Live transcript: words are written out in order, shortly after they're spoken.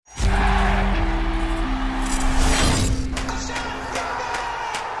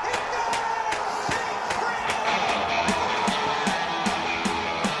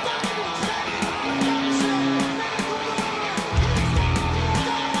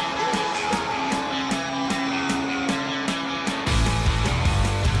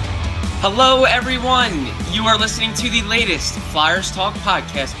Hello, everyone. You are listening to the latest Flyers Talk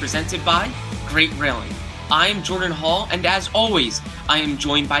podcast presented by Great Railing. I am Jordan Hall, and as always, I am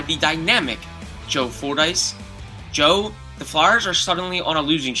joined by the dynamic Joe Fordyce. Joe, the Flyers are suddenly on a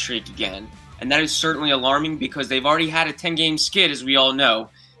losing streak again, and that is certainly alarming because they've already had a 10-game skid, as we all know.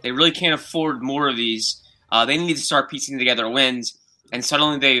 They really can't afford more of these. They need to start piecing together wins, and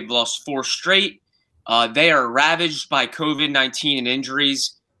suddenly they've lost 4 straight. They are ravaged by COVID-19 and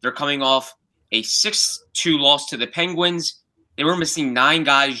injuries. They're coming off a 6-2 loss to the Penguins. They were missing 9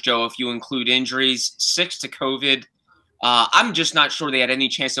 guys, Joe, if you include injuries, 6 to COVID. I'm just not sure they had any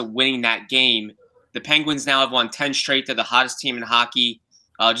chance of winning that game. The Penguins now have won 10 straight. They're the hottest team in hockey.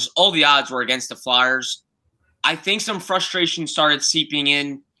 Just all the odds were against the Flyers. I think some frustration started seeping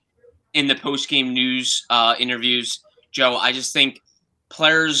in the post-game news interviews, Joe. I just think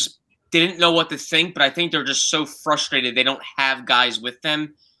players didn't know what to think, but I think they're just so frustrated they don't have guys with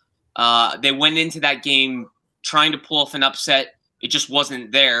them. They went into that game trying to pull off an upset. It just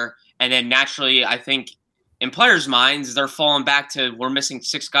wasn't there. And then naturally, I think in players' minds, they're falling back to we're missing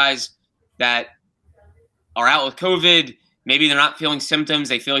 6 guys that are out with COVID. Maybe they're not feeling symptoms.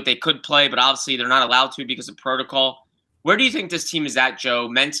 They feel like they could play, but obviously they're not allowed to because of protocol. Where do you think this team is at, Joe,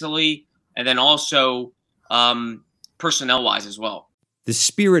 mentally and then also personnel-wise as well? The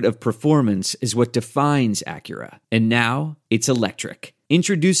spirit of performance is what defines Acura, and now it's electric.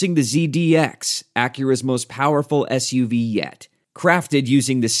 Introducing the ZDX, Acura's most powerful SUV yet. Crafted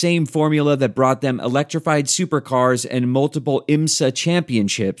using the same formula that brought them electrified supercars and multiple IMSA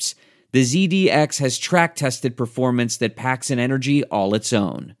championships, the ZDX has track-tested performance that packs an energy all its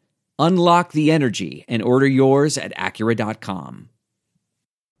own. Unlock the energy and order yours at Acura.com.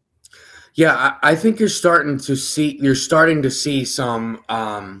 Yeah, I think you're starting to see some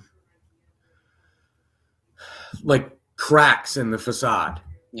like cracks in the facade.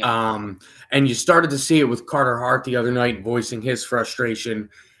 Yeah. And you started to see it with Carter Hart the other night voicing his frustration.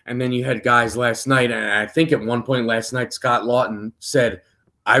 And then you had guys last night, and I think at one point last night, Scott Lawton said,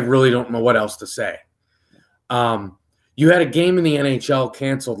 I really don't know what else to say. You had a game in the NHL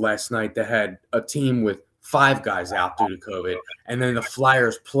canceled last night that had a team with 5 guys out due to COVID, and then the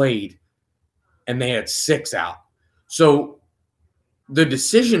Flyers played and they had 6 out. So the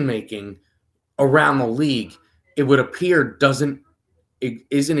decision-making around the league, it would appear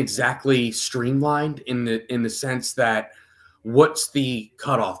isn't exactly streamlined in the sense that what's the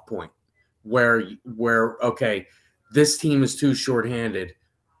cutoff point where okay, this team is too shorthanded,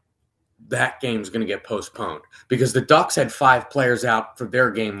 that game's going to get postponed. Because the Ducks had 5 players out for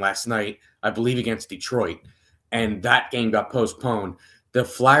their game last night, I believe against Detroit, and that game got postponed. The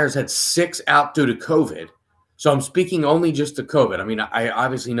Flyers had 6 out due to COVID. So I'm speaking only just to COVID. I mean, I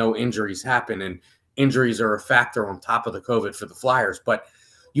obviously know injuries happen, and injuries are a factor on top of the COVID for the Flyers, but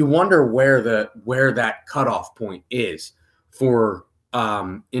you wonder where that cutoff point is for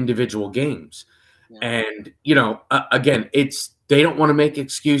individual games. Yeah. And, again, they don't want to make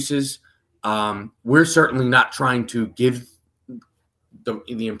excuses. We're certainly not trying to give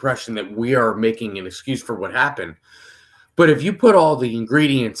the impression that we are making an excuse for what happened. But if you put all the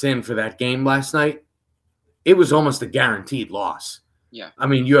ingredients in for that game last night, it was almost a guaranteed loss. Yeah. I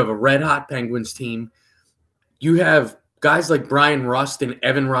mean, you have a red-hot Penguins team. You have guys like Brian Rust and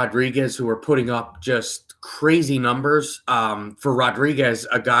Evan Rodriguez who are putting up just crazy numbers. For Rodriguez,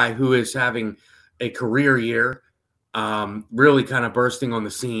 a guy who is having a career year, really kind of bursting on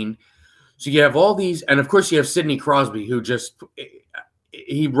the scene. So you have all these, and of course you have Sidney Crosby, who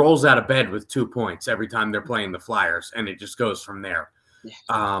he rolls out of bed with 2 points every time they're playing the Flyers, and it just goes from there.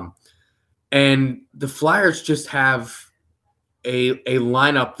 Yeah. And the Flyers just have a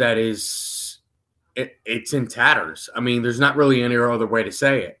lineup that it's in tatters. I mean, there's not really any other way to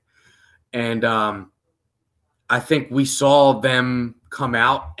say it. And I think we saw them come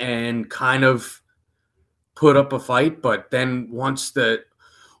out and kind of put up a fight, but then once the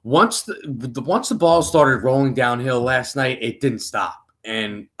ball started rolling downhill last night, it didn't stop,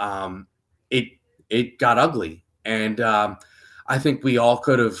 and it got ugly. And I think we all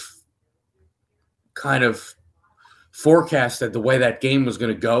could have kind of forecasted the way that game was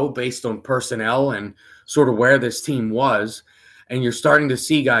going to go based on personnel and sort of where this team was. And you're starting to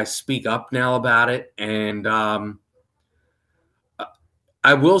see guys speak up now about it. And I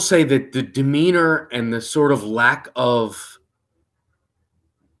will say that the demeanor and the sort of lack of,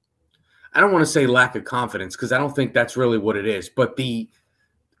 I don't want to say lack of confidence, because I don't think that's really what it is, but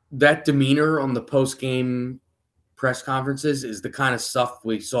that demeanor on the post-game press conferences is the kind of stuff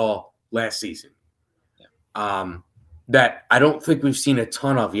we saw last season. Yeah. That I don't think we've seen a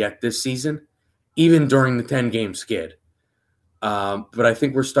ton of yet this season, even during the 10-game skid. But I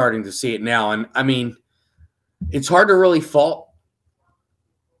think we're starting to see it now. And I mean, it's hard to really fault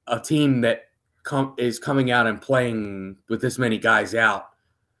a team that is coming out and playing with this many guys out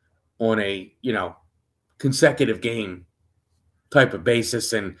on a, consecutive game type of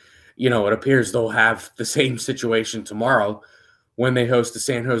basis. And, it appears they'll have the same situation tomorrow when they host the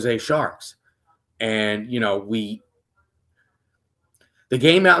San Jose Sharks. And, the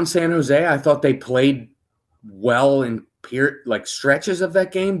game out in San Jose, I thought they played well in stretches of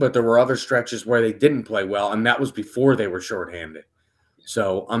that game, but there were other stretches where they didn't play well, and that was before they were shorthanded.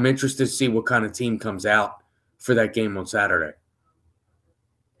 So I'm interested to see what kind of team comes out for that game on Saturday.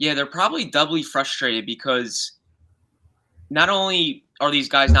 Yeah, they're probably doubly frustrated because not only are these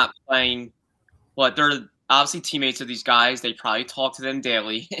guys not playing, but they're obviously teammates of these guys. They probably talk to them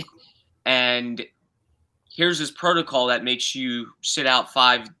daily. And here's this protocol that makes you sit out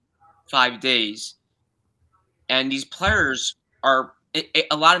five days. And these players are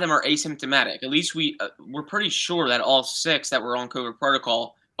a lot of them are asymptomatic. At least we're pretty sure that all 6 that were on COVID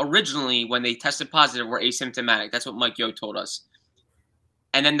protocol originally, when they tested positive, were asymptomatic. That's what Mike Yeo told us.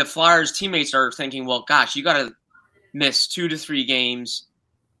 And then the Flyers teammates are thinking, well, gosh, you got to miss 2 to 3 games.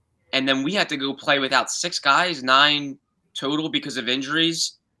 And then we had to go play without 6 guys, 9 total because of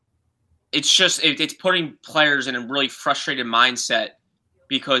injuries. It's just it's putting players in a really frustrated mindset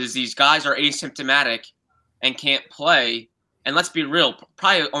because these guys are asymptomatic and can't play. And let's be real,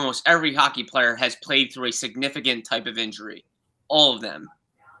 probably almost every hockey player has played through a significant type of injury, all of them.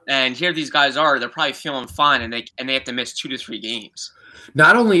 And here these guys are, they're probably feeling fine, and they have to miss 2 to 3 games.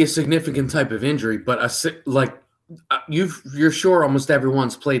 Not only a significant type of injury, but you're sure almost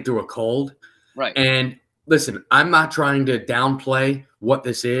everyone's played through a cold. Right. And listen, I'm not trying to downplay what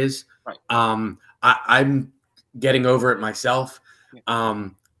this is. Right. I'm getting over it myself. Yeah.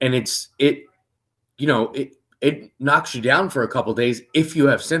 And it knocks you down for a couple days if you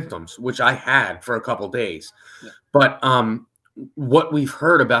have symptoms, which I had for a couple days. Yeah. But what we've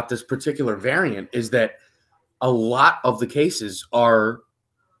heard about this particular variant is that a lot of the cases are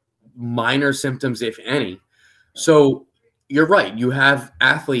minor symptoms, if any. So you're right. You have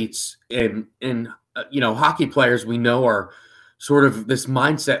athletes and hockey players we know are sort of this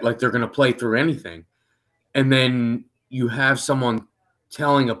mindset like they're going to play through anything. And then you have someone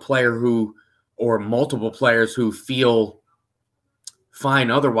telling a player or multiple players who feel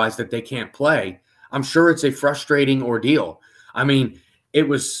fine otherwise that they can't play. I'm sure it's a frustrating ordeal. I mean,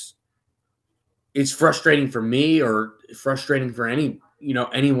 it's frustrating for me or frustrating for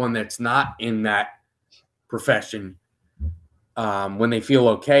anyone that's not in that profession when they feel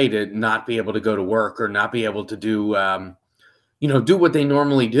okay to not be able to go to work or not be able to do what they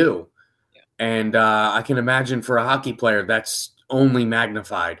normally do. Yeah. And I can imagine for a hockey player, that's only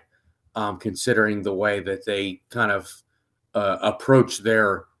magnified considering the way that they kind of approach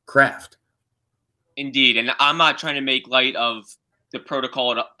their craft. Indeed. And I'm not trying to make light of the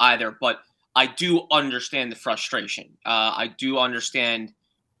protocol either, but I do understand the frustration. I do understand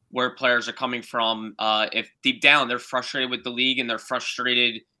where players are coming from. If deep down they're frustrated with the league and they're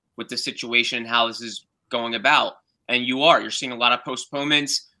frustrated with the situation and how this is going about. And you're seeing a lot of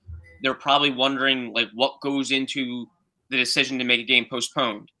postponements. They're probably wondering what goes into the decision to make a game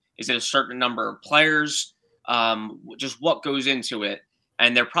postponed. Is it a certain number of players? Just what goes into it?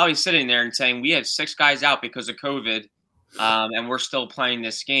 And they're probably sitting there and saying, we have 6 guys out because of COVID, and we're still playing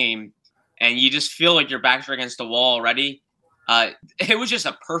this game. And you just feel like your backs are against the wall already. It was just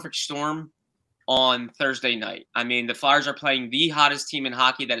a perfect storm on Thursday night. I mean, the Flyers are playing the hottest team in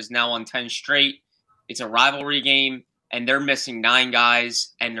hockey that is now on 10 straight. It's a rivalry game, and they're missing 9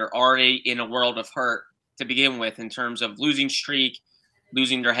 guys, and they're already in a world of hurt to begin with in terms of losing streak,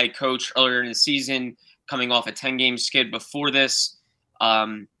 losing their head coach earlier in the season, coming off a 10-game skid before this.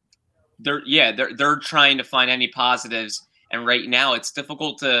 They're trying to find any positives, and right now it's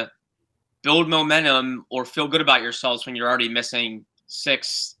difficult to build momentum or feel good about yourselves when you're already missing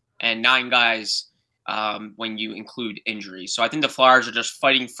 6 and 9 guys when you include injuries. So I think the Flyers are just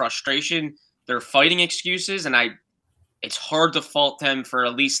fighting frustration. They're fighting excuses, and it's hard to fault them for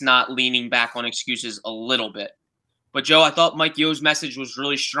at least not leaning back on excuses a little bit. But Joe, I thought Mike Yeo's message was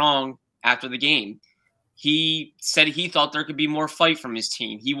really strong after the game. He said he thought there could be more fight from his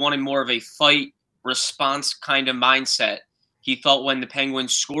team. He wanted more of a fight response kind of mindset. He thought when the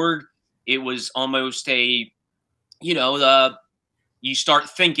Penguins scored, it was almost you start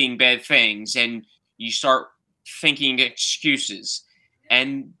thinking bad things and you start thinking excuses.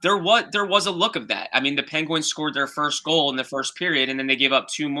 And there was a look of that. I mean, the Penguins scored their first goal in the first period, and then they gave up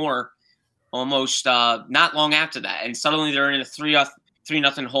 2 more almost not long after that. And suddenly they're in a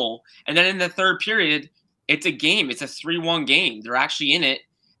 3-0 hole. And then in the third period, it's a game. It's a 3-1 game. They're actually in it.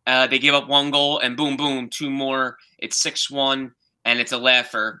 They gave up 1 goal, and boom, boom, 2 more. It's 6-1, and it's a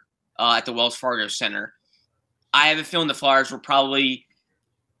laugher at the Wells Fargo Center. I have a feeling the Flyers were probably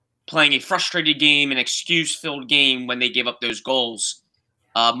playing a frustrated game, an excuse-filled game when they gave up those goals.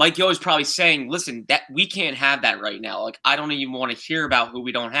 Mike Yeo is probably saying, listen, that we can't have that right now. Like, I don't even want to hear about who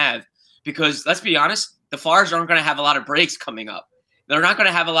we don't have because, let's be honest, the Flyers aren't going to have a lot of breaks coming up. They're not going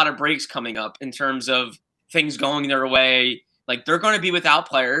to have a lot of breaks coming up in terms of things going their way. Like, they're going to be without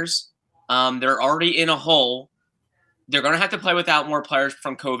players. They're already in a hole. They're going to have to play without more players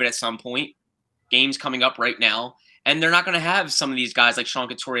from COVID at some point. Games coming up right now. And they're not going to have some of these guys like Sean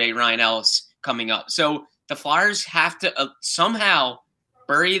Couturier, Ryan Ellis coming up. So the Flyers have to somehow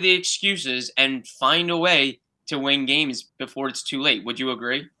bury the excuses and find a way to win games before it's too late. Would you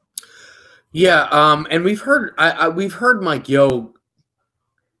agree? Yeah, and we've heard Mike Yeo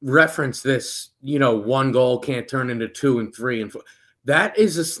reference this. 1 goal can't turn into 2 and 3 and 4. That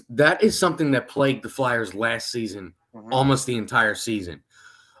is something that plagued the Flyers last season, almost the entire season.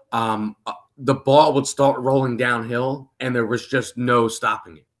 The ball would start rolling downhill, and there was just no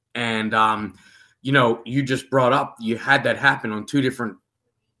stopping it. And you just brought up you had that happen on 2 different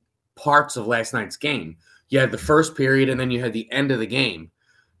parts of last night's game. You had the first period, and then you had the end of the game.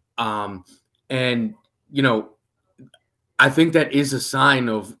 I think that is a sign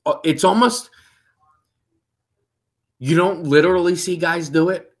of it's almost you don't literally see guys do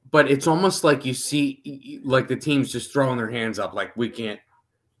it, but it's almost like you see like the team's just throwing their hands up like we can't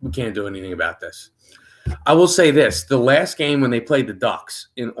do anything about this. I will say this, the last game when they played the Ducks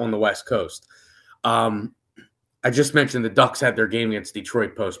on the West Coast, I just mentioned the Ducks had their game against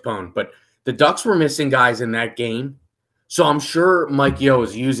Detroit postponed, but the Ducks were missing guys in that game. So I'm sure Mike Yeo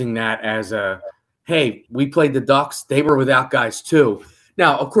is using that as hey, we played the Ducks. They were without guys too.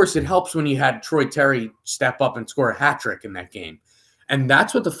 Now, of course, it helps when you had Troy Terry step up and score a hat trick in that game. And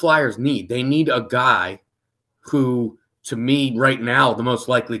that's what the Flyers need. They need a guy who, to me, right now, the most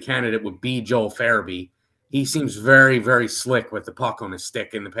likely candidate would be Joel Farabee. He seems very, very slick with the puck on his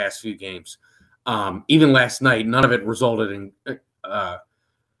stick in the past few games. Even last night, none of it resulted in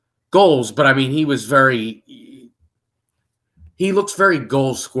goals. But, I mean, he looks very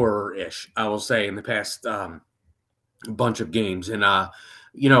goal scorer-ish, I will say, in the past bunch of games. And,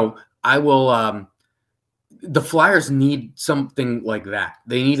 the Flyers need something like that.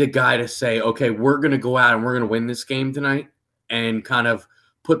 They need a guy to say, okay, we're going to go out and we're going to win this game tonight and kind of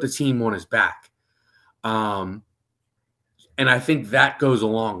put the team on his back. And I think that goes a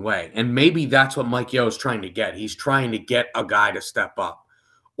long way. And maybe that's what Mike Yeo is trying to get. He's trying to get a guy to step up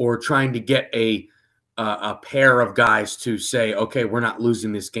or trying to get a pair of guys to say, okay, we're not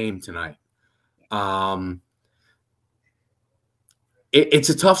losing this game tonight. It's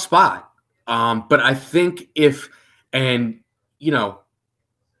a tough spot. But I think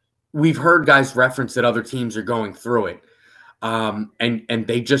we've heard guys reference that other teams are going through it. And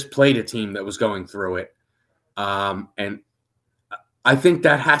they just played a team that was going through it. And I think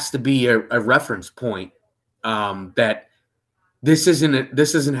that has to be a reference point, that this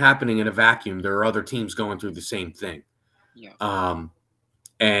isn't happening in a vacuum. There are other teams going through the same thing. Yeah.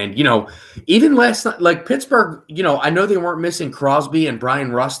 And, even last night, like Pittsburgh, I know they weren't missing Crosby, and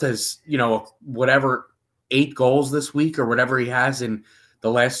Brian Rust has, 8 goals this week or whatever he has in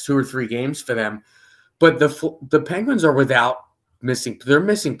the last 2 or 3 games for them. But the Penguins are they're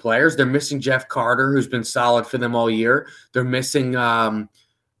missing players. They're missing Jeff Carter, who's been solid for them all year. They're missing,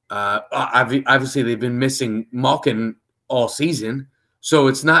 obviously they've been missing Malkin all season. So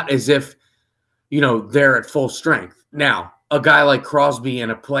it's not as if, they're at full strength. Now, a guy like Crosby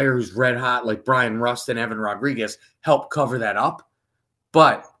and a player who's red hot like Brian Rust and Evan Rodriguez help cover that up.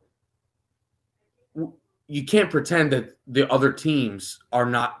 But you can't pretend that the other teams are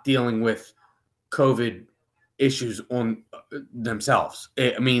not dealing with COVID issues on themselves.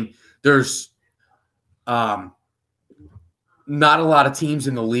 I mean, there's not a lot of teams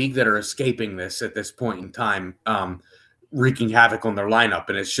in the league that are escaping this at this point in time, wreaking havoc on their lineup.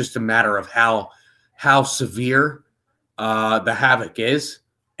 And it's just a matter of how severe the havoc is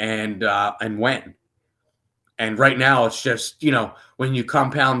and when. And right now it's just, when you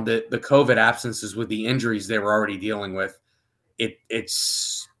compound the COVID absences with the injuries they were already dealing with,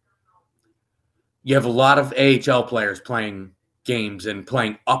 it's you have a lot of AHL players playing games and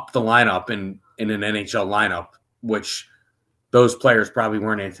playing up the lineup in an NHL lineup, which those players probably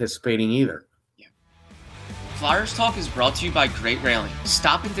weren't anticipating either. Yeah. Flyers Talk is brought to you by Great Railing.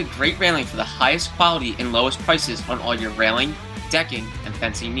 Stop into Great Railing for the highest quality and lowest prices on all your railing, decking, and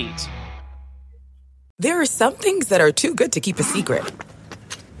fencing needs. There are some things that are too good to keep a secret.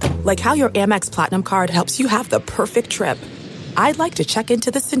 Like how your Amex Platinum card helps you have the perfect trip. I'd like to check into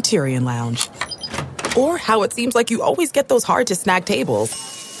the Centurion Lounge. Or how it seems like you always get those hard-to-snag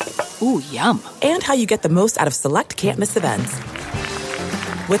tables. Ooh, yum. And how you get the most out of select can't-miss events.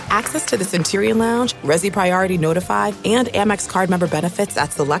 With access to the Centurion Lounge, Resi Priority Notified, and Amex card member benefits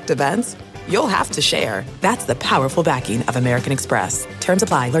at select events, you'll have to share. That's the powerful backing of American Express. Terms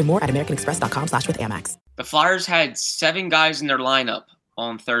apply. Learn more at americanexpress.com/withAmex. The Flyers had 7 guys in their lineup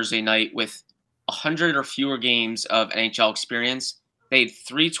on Thursday night with 100 or fewer games of NHL experience. They had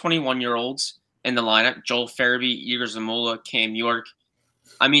 3 21-year-olds in the lineup: Joel Farabee, Igor Zamula, Cam York.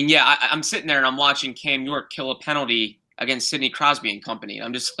 I mean, yeah, I'm sitting there and I'm watching Cam York kill a penalty against Sidney Crosby and company. And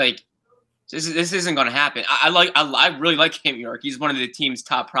I'm just like, this isn't going to happen. I really like Cam York. He's one of the team's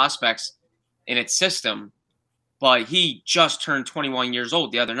top prospects in its system, but he just turned 21 years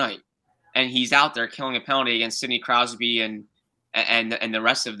old the other night, and he's out there killing a penalty against Sidney Crosby and the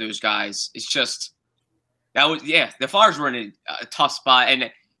rest of those guys. It's just the Flyers were in a tough spot,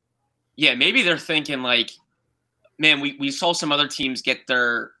 and yeah, maybe they're thinking like, man, we saw some other teams get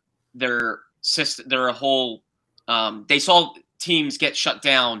their system, their whole. They saw teams get shut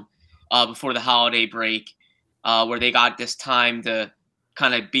down before the holiday break, where they got this time to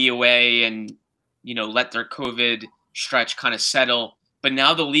kind of be away and, let their COVID stretch kind of settle. But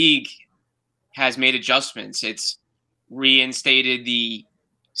now the league has made adjustments. It's reinstated the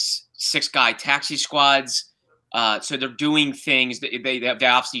 6-guy taxi squads. So they're doing things. They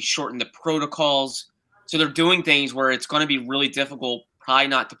obviously shortened the protocols. So they're doing things where it's going to be really difficult, probably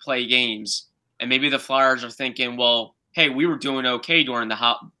not to play games. And maybe the Flyers are thinking, well, hey, we were doing okay during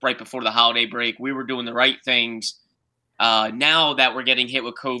right before the holiday break. We were doing the right things. Now that we're getting hit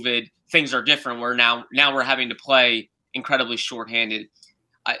with COVID, things are different. Now we're having to play incredibly shorthanded.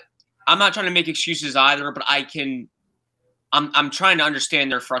 I'm not trying to make excuses either, but I'm trying to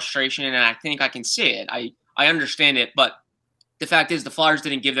understand their frustration, and I think I can see it. I understand it, but the fact is the Flyers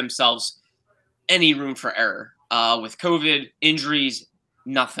didn't give themselves any room for error. With COVID, injuries,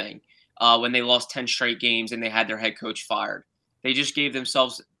 nothing. When they lost 10 straight games and they had their head coach fired. They just gave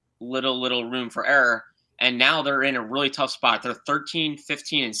themselves little room for error, and now they're in a really tough spot. They're 13,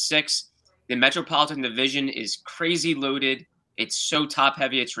 15, and 6. The Metropolitan Division is crazy loaded. It's so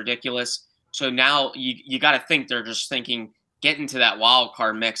top-heavy, it's ridiculous. So now you got to think they're just thinking, get into that wild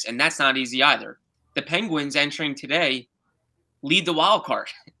card mix, and that's not easy either. The Penguins entering today lead the wild card.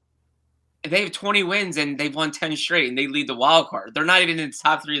 They have 20 wins and they've won 10 straight, and they lead the wild card. They're not even in the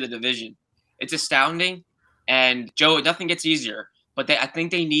top 3 of the division. It's astounding. And Joe, nothing gets easier. But I think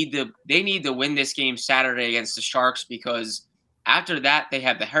they need to win this game Saturday against the Sharks, because after that they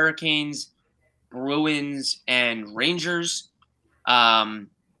have the Hurricanes, Bruins, and Rangers. The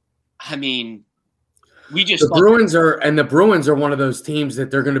Bruins are one of those teams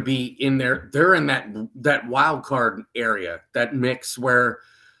that they're going to be in there. They're in that wild card area, that mix where.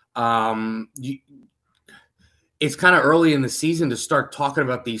 It's kind of early in the season to start talking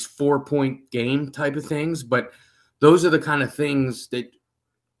about these 4-point game type of things, but those are the kind of things that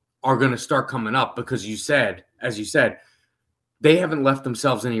are going to start coming up because as you said, they haven't left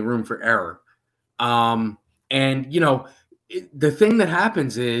themselves any room for error. The thing that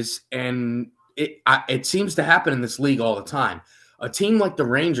happens is, and it seems to happen in this league all the time, a team like the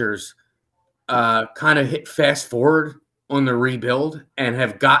Rangers kind of hit fast forward on the rebuild and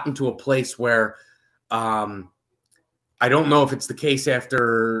have gotten to a place where I don't know if it's the case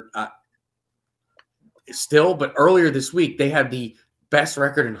after still, but earlier this week they had the best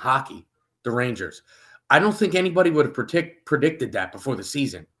record in hockey, the Rangers. I don't think anybody would have predicted that before the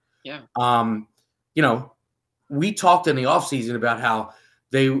season. Yeah. We talked in the offseason about how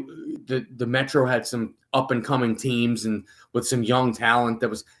the Metro had some up and coming teams and with some young talent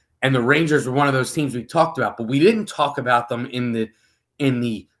and the Rangers were one of those teams we talked about, but we didn't talk about them in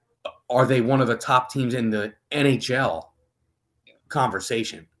the are they one of the top teams in the NHL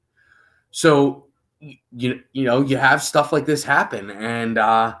conversation. So you have stuff like this happen, and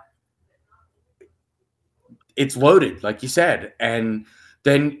it's loaded, like you said, and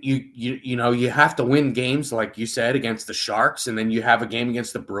then you have to win games, like you said, against the Sharks, and then you have a game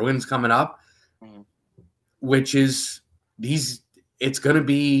against the Bruins coming up, which is it's going to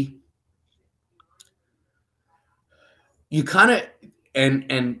be you kind of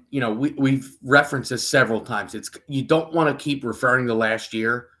we've referenced this several times. You don't want to keep referring to last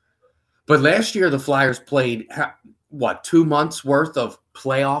year, but last year the Flyers played 2 months worth of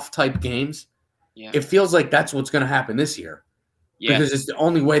playoff type games. Yeah. It feels like that's what's going to happen this year, because it's the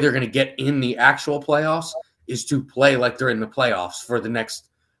only way they're going to get in the actual playoffs is to play like they're in the playoffs for the next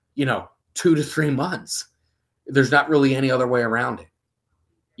 2 to 3 months. There's not really any other way around it.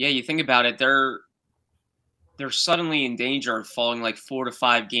 Yeah, you think about it, they're suddenly in danger of falling like 4 to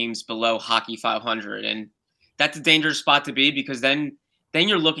 5 games below Hockey 500, and that's a dangerous spot to be because then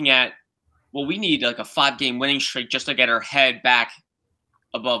you're looking at, well, we need like a 5-game winning streak just to get our head back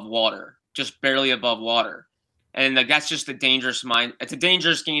above water, just barely above water. And like that's just a dangerous mind. It's a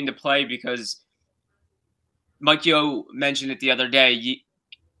dangerous game to play because Mike Yeo mentioned it the other day,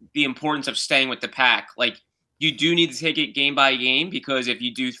 the importance of staying with the pack. Like you do need to take it game by game because if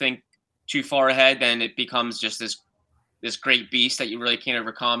you do think too far ahead, then it becomes just this great beast that you really can't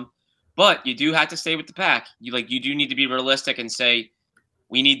overcome. But you do have to stay with the pack. You do need to be realistic and say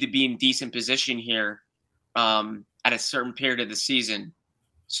we need to be in decent position here at a certain period of the season.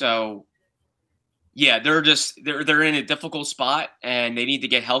 So yeah, they're in a difficult spot and they need to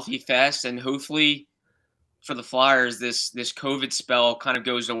get healthy fast, and hopefully for the Flyers this COVID spell kind of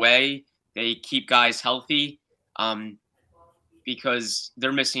goes away. They keep guys healthy. Because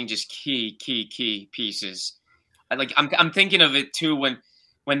they're missing just key pieces. I'm thinking of it too when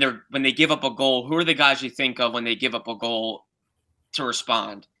they give up a goal. Who are the guys you think of when they give up a goal to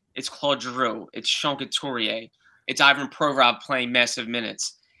respond? It's Claude Giroux. It's Sean Couturier. It's Ivan Provorov playing massive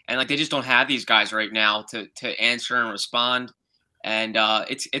minutes, and like they just don't have these guys right now to answer and respond, and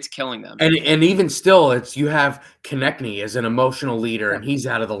it's killing them. And even still, you have Konechny as an emotional leader, and he's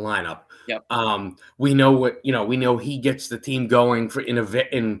out of the lineup. Yep. We know he gets the team going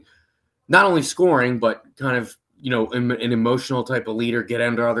in not only scoring, but kind of, an emotional type of leader, get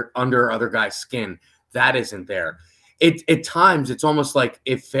under other guys' skin. That isn't there. At times, it's almost like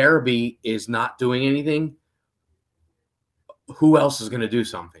if Farabee is not doing anything, who else is going to do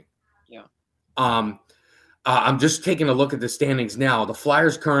something? Yeah. I'm just taking a look at the standings now. The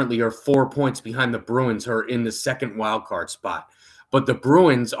Flyers currently are 4 points behind the Bruins, who are in the second wild card spot. But the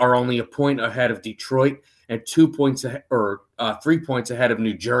Bruins are only a point ahead of Detroit and 2 points 3 points ahead of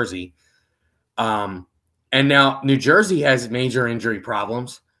New Jersey. And now New Jersey has major injury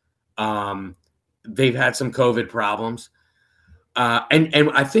problems. They've had some COVID problems.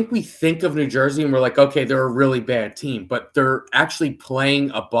 And I think we think of New Jersey and we're like, okay, they're a really bad team, but they're actually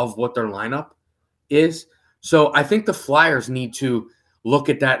playing above what their lineup is. So I think the Flyers need to look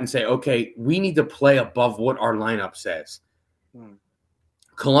at that and say, okay, we need to play above what our lineup says.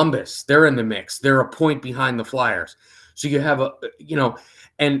 Columbus, they're in the mix. They're a point behind the Flyers. So you have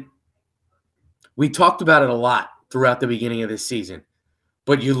and we talked about it a lot throughout the beginning of this season,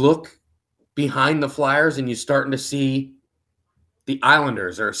 but you look behind the Flyers and you're starting to see the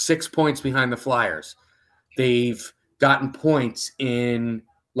Islanders are 6 points behind the Flyers. They've gotten points in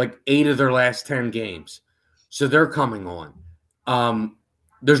like 8 of their last 10 games. So they're coming on.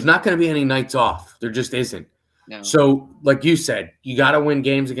 There's not going to be any nights off. There just isn't. No. So, like you said, you got to win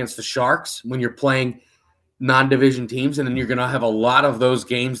games against the Sharks when you're playing non-division teams, and then you're going to have a lot of those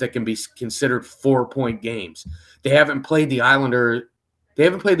games that can be considered 4-point games. They haven't played the Islanders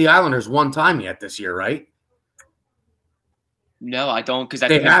one time yet this year, right? No, I don't, because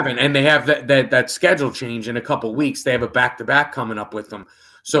they haven't, and they have that schedule change in a couple weeks. They have a back-to-back coming up with them.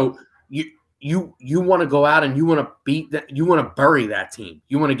 So you want to go out and you want to beat that. You want to bury that team.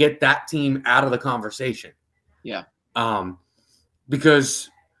 You want to get that team out of the conversation. Yeah. Because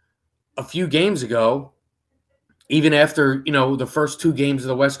a few games ago, even after, the first 2 games of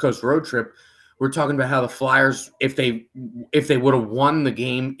the West Coast road trip, we're talking about how the Flyers, if they would have won the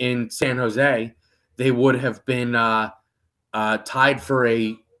game in San Jose, they would have been tied for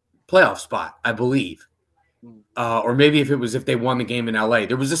a playoff spot, I believe. Or maybe if they won the game in LA.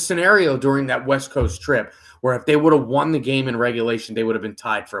 There was a scenario during that West Coast trip where if they would have won the game in regulation, they would have been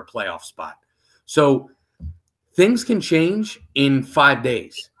tied for a playoff spot. So things can change in 5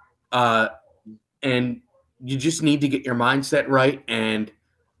 days. And you just need to get your mindset right and,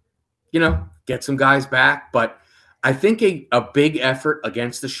 get some guys back. But I think a big effort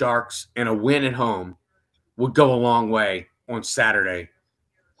against the Sharks and a win at home would go a long way on Saturday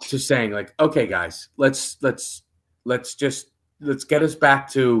to saying like, okay, guys, let's get us back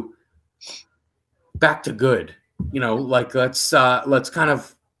to good, let's kind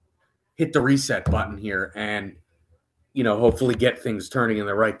of hit the reset button here and, hopefully get things turning in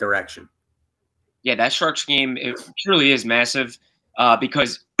the right direction. Yeah, that Sharks game, it truly is massive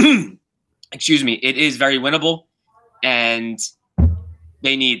because, excuse me, it is very winnable, and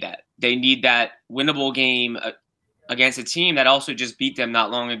they need that. They need that winnable game against a team that also just beat them not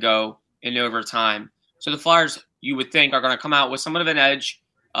long ago in overtime. So the Flyers, you would think, are going to come out with somewhat of an edge,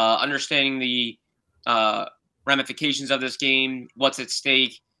 understanding the ramifications of this game, what's at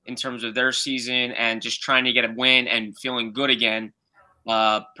stake in terms of their season, and just trying to get a win and feeling good again,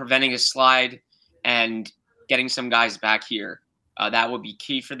 preventing a slide and getting some guys back here. That would be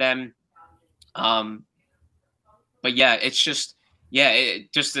key for them. But yeah, it's just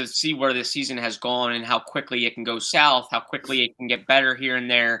just to see where the season has gone and how quickly it can go south, how quickly it can get better here and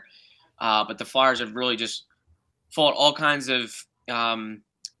there. But the Flyers have really just fought all kinds of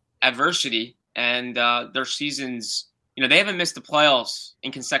adversity, and their seasons, they haven't missed the playoffs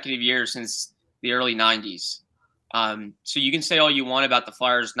in consecutive years since the early 90s. So you can say all you want about the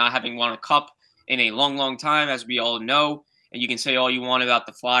Flyers not having won a cup in a long, long time, as we all know. And you can say all you want about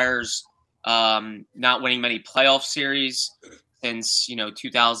the Flyers not winning many playoff series since,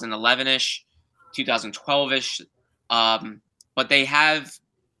 2011-ish, 2012-ish. But they have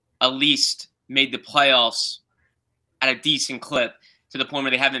at least made the playoffs at a decent clip to the point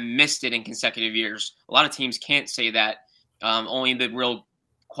where they haven't missed it in consecutive years. A lot of teams can't say that. Only the real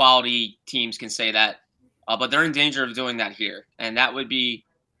quality teams can say that. But they're in danger of doing that here. And that would be,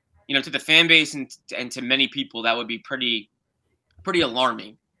 to the fan base and to many people, that would be pretty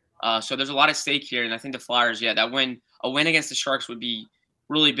alarming. So there's a lot at stake here. And I think the Flyers, a win against the Sharks would be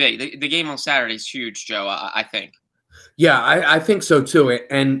really big. The game on Saturday is huge, Joe, I think. Yeah, I think so too.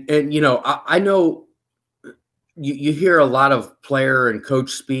 And I know you hear a lot of player and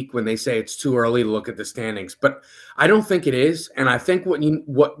coach speak when they say it's too early to look at the standings, but I don't think it is. And I think what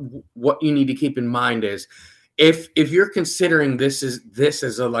you need to keep in mind is if you're considering this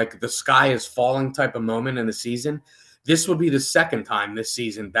as a like the sky is falling type of moment in the season, this would be the second time this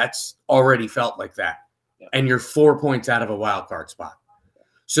season that's already felt like that. Yeah. And you're 4 points out of a wild card spot.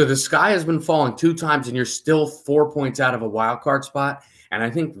 So the sky has been falling 2 times and you're still 4 points out of a wild card spot. And I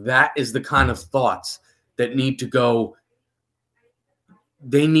think that is the kind of thoughts that need to go.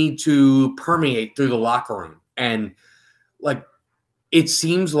 They need to permeate through the locker room. And like, it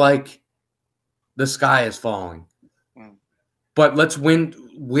seems like the sky is falling, but let's win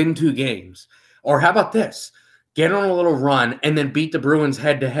 2 games. Or how about this? Get on a little run and then beat the Bruins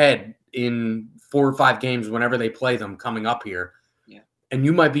head to head in 4 or 5 games whenever they play them coming up here. Yeah. And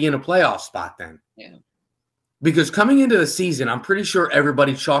you might be in a playoff spot then. Yeah. Because coming into the season, I'm pretty sure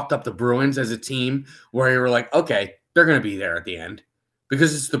everybody chalked up the Bruins as a team where you were like, okay, they're going to be there at the end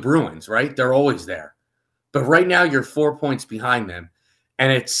because it's the Bruins, right? They're always there. But right now you're 4 points behind them.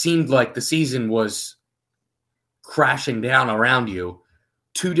 And it seemed like the season was crashing down around you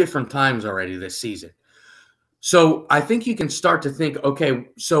 2 different times already this season. So I think you can start to think, okay,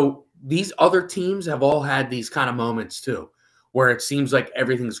 so these other teams have all had these kind of moments too, where it seems like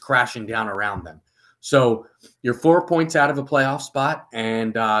everything's crashing down around them. So you're 4 points out of a playoff spot,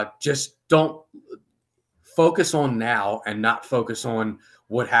 and just don't focus on now and not focus on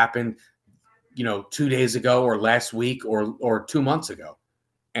what happened, 2 days ago or last week or 2 months ago,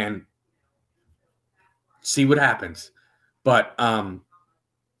 and see what happens. But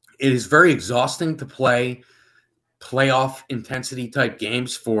it is very exhausting to play playoff intensity type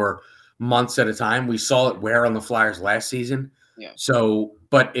games for months at a time. We saw it wear on the Flyers last season. Yeah. So,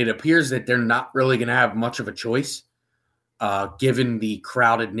 but it appears that they're not really going to have much of a choice, given the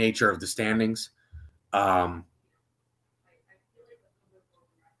crowded nature of the standings. But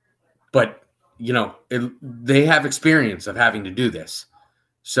they have experience of having to do this.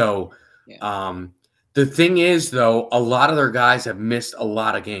 So, the thing is, though, a lot of their guys have missed a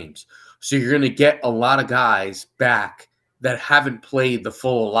lot of games. So you're going to get a lot of guys back that haven't played the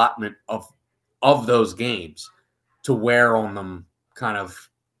full allotment of those games to wear on them, kind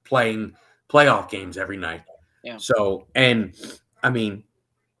of playing playoff games every night. Yeah. So, and I mean,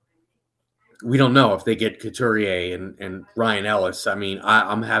 we don't know if they get Couturier and Ryan Ellis. I mean,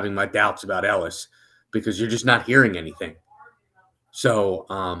 I'm having my doubts about Ellis because you're just not hearing anything. So,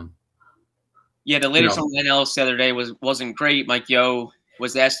 the latest on Ryan Ellis the other day wasn't great. Mike Yeo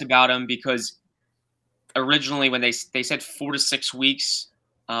was asked about him because originally when they said 4 to 6 weeks,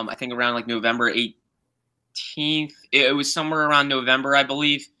 I think around like November 18th, it was somewhere around November, I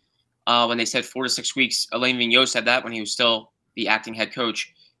believe, when they said 4 to 6 weeks. Alain Vigneault said that when he was still the acting head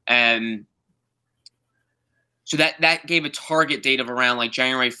coach. And so that gave a target date of around like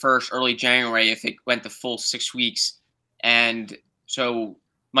January 1st, early January, if it went the full 6 weeks. And so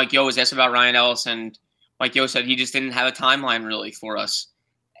Mike Yeo was asked about Ryan Ellis, and Mike Yeo said he just didn't have a timeline really for us,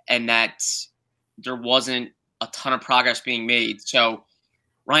 and that there wasn't a ton of progress being made. So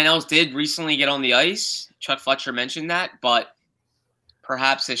Ryan Ellis did recently get on the ice. Chuck Fletcher mentioned that, but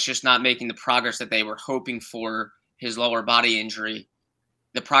perhaps it's just not making the progress that they were hoping for his lower body injury,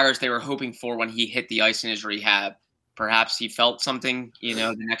 the progress they were hoping for when he hit the ice in his rehab. Perhaps he felt something,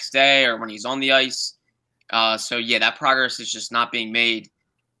 the next day or when he's on the ice. That progress is just not being made,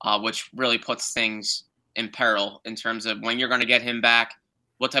 which really puts things in peril in terms of when you're going to get him back,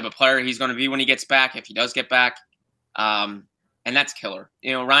 what type of player he's going to be when he gets back, if he does get back. and that's killer.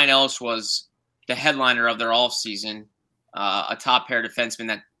 Ryan Ellis was the headliner of their offseason, a top pair defenseman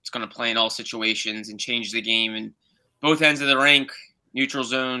that's going to play in all situations and change the game in both ends of the rink, neutral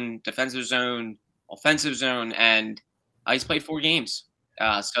zone, defensive zone, offensive zone, and he's played 4 games.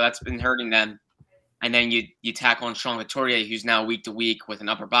 So that's been hurting them. And then you tack on Sean Couturier, who's now week to week with an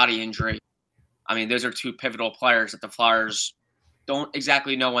upper body injury. I mean, those are 2 pivotal players that the Flyers don't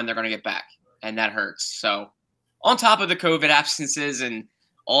exactly know when they're going to get back, and that hurts. So on top of the COVID absences and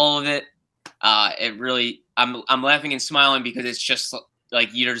all of it, it really I'm laughing and smiling because it's just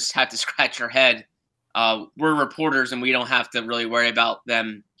like you just have to scratch your head. We're reporters and we don't have to really worry about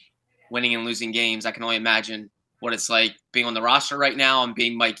them winning and losing games. I can only imagine what it's like being on the roster right now and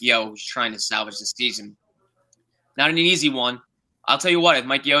being Mike Yeo, who's trying to salvage the season. Not an easy one. I'll tell you what, if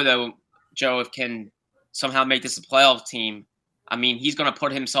Mike Yeo, though, Joe, can somehow make this a playoff team, I mean, he's going to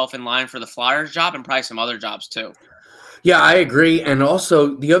put himself in line for the Flyers job and probably some other jobs too. Yeah, I agree. And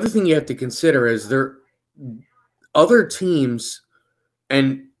also, the other thing you have to consider is there other teams,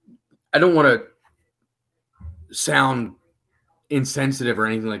 and I don't want to sound insensitive or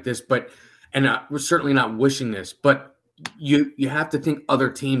anything like this, and we're certainly not wishing this, but you have to think other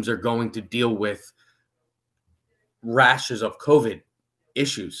teams are going to deal with rashes of COVID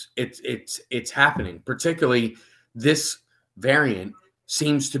issues. It's happening. Particularly this variant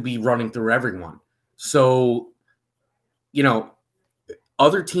seems to be running through everyone. So,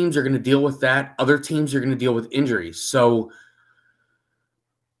 other teams are going to deal with that. Other teams are going to deal with injuries. So,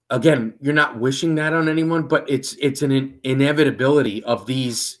 again, you're not wishing that on anyone, but it's an inevitability of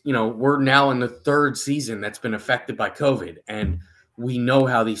these. We're now in the 3rd season that's been affected by COVID, and we know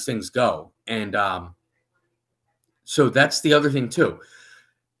how these things go. And so that's the other thing too.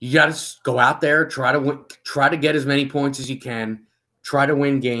 You got to go out there, try to get as many points as you can, try to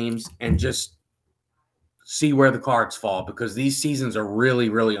win games, and just see where the cards fall, because these seasons are really,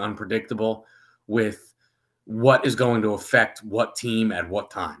 really unpredictable with what is going to affect what team at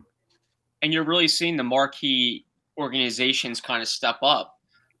what time. And you're really seeing the marquee organizations kind of step up,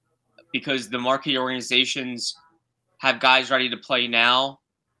 because the marquee organizations have guys ready to play now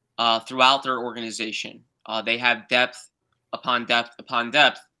throughout their organization. They have depth upon depth upon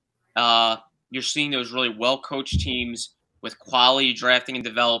depth. You're seeing those really well-coached teams with quality drafting and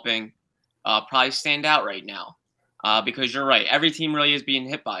developing probably stand out right now, because you're right. Every team really is being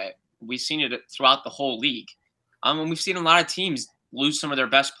hit by it. We've seen it throughout the whole league. We've seen a lot of teams lose some of their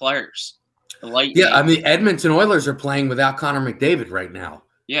best players. I mean, Edmonton Oilers are playing without Connor McDavid right now.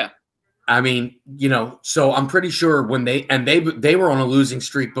 Yeah. I mean, so I'm pretty sure when they were on a losing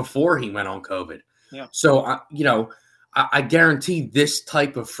streak before he went on COVID. Yeah. So, I guarantee this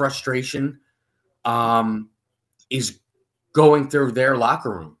type of frustration is going through their locker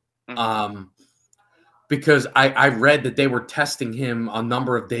room. Because I read that they were testing him a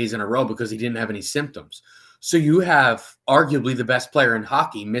number of days in a row because he didn't have any symptoms. So you have arguably the best player in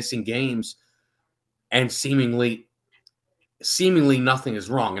hockey missing games, and seemingly nothing is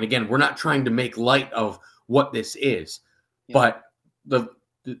wrong. And again, we're not trying to make light of what this is, but the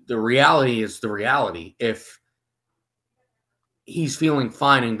reality is the reality. If he's feeling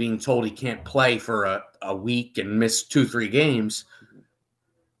fine and being told he can't play for a week and miss 2-3 games,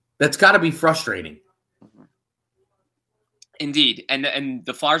 that's got to be frustrating. Indeed. And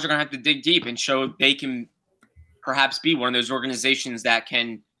the Flyers are going to have to dig deep and show they can perhaps be one of those organizations that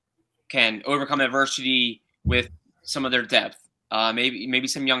can overcome adversity with some of their depth. Maybe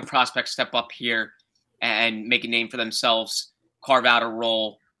some young prospects step up here and make a name for themselves, carve out a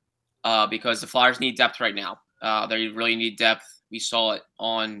role, because the Flyers need depth right now. They really need depth. We saw it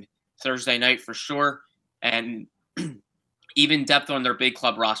on Thursday night for sure. And even depth on their big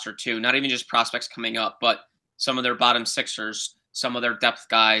club roster too. Not even just prospects coming up, but some of their bottom sixers, some of their depth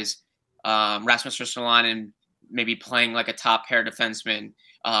guys, Rasmus Ristolainen maybe playing like a top pair defenseman,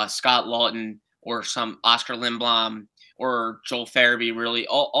 Scott Lawton or some Oscar Lindblom or Joel Farabee, really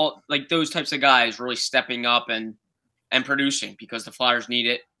all like those types of guys really stepping up and producing, because the Flyers need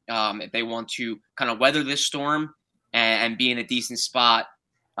it if they want to kind of weather this storm and be in a decent spot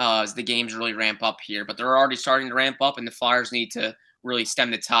as the games really ramp up here. But they're already starting to ramp up, and the Flyers need to really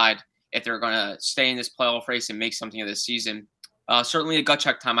stem the tide if they're going to stay in this playoff race and make something of this season. Certainly a gut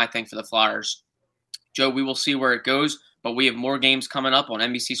check time, I think, for the Flyers. Joe, we will see where it goes, but we have more games coming up on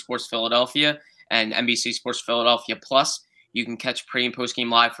NBC Sports Philadelphia and NBC Sports Philadelphia Plus. You can catch pre- and post-game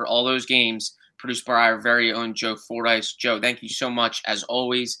live for all those games, produced by our very own Joe Fordyce. Joe, thank you so much, as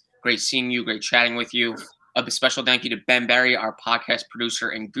always. Great seeing you, great chatting with you. A special thank you to Ben Barry, our podcast producer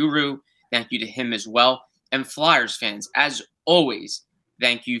and guru. Thank you to him as well. And Flyers fans, as always,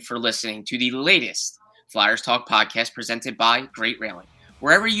 thank you for listening to the latest Flyers Talk podcast presented by Great Railing.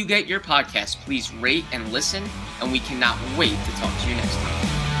 Wherever you get your podcasts, please rate and listen, and we cannot wait to talk to you next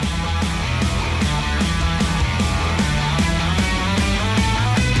time.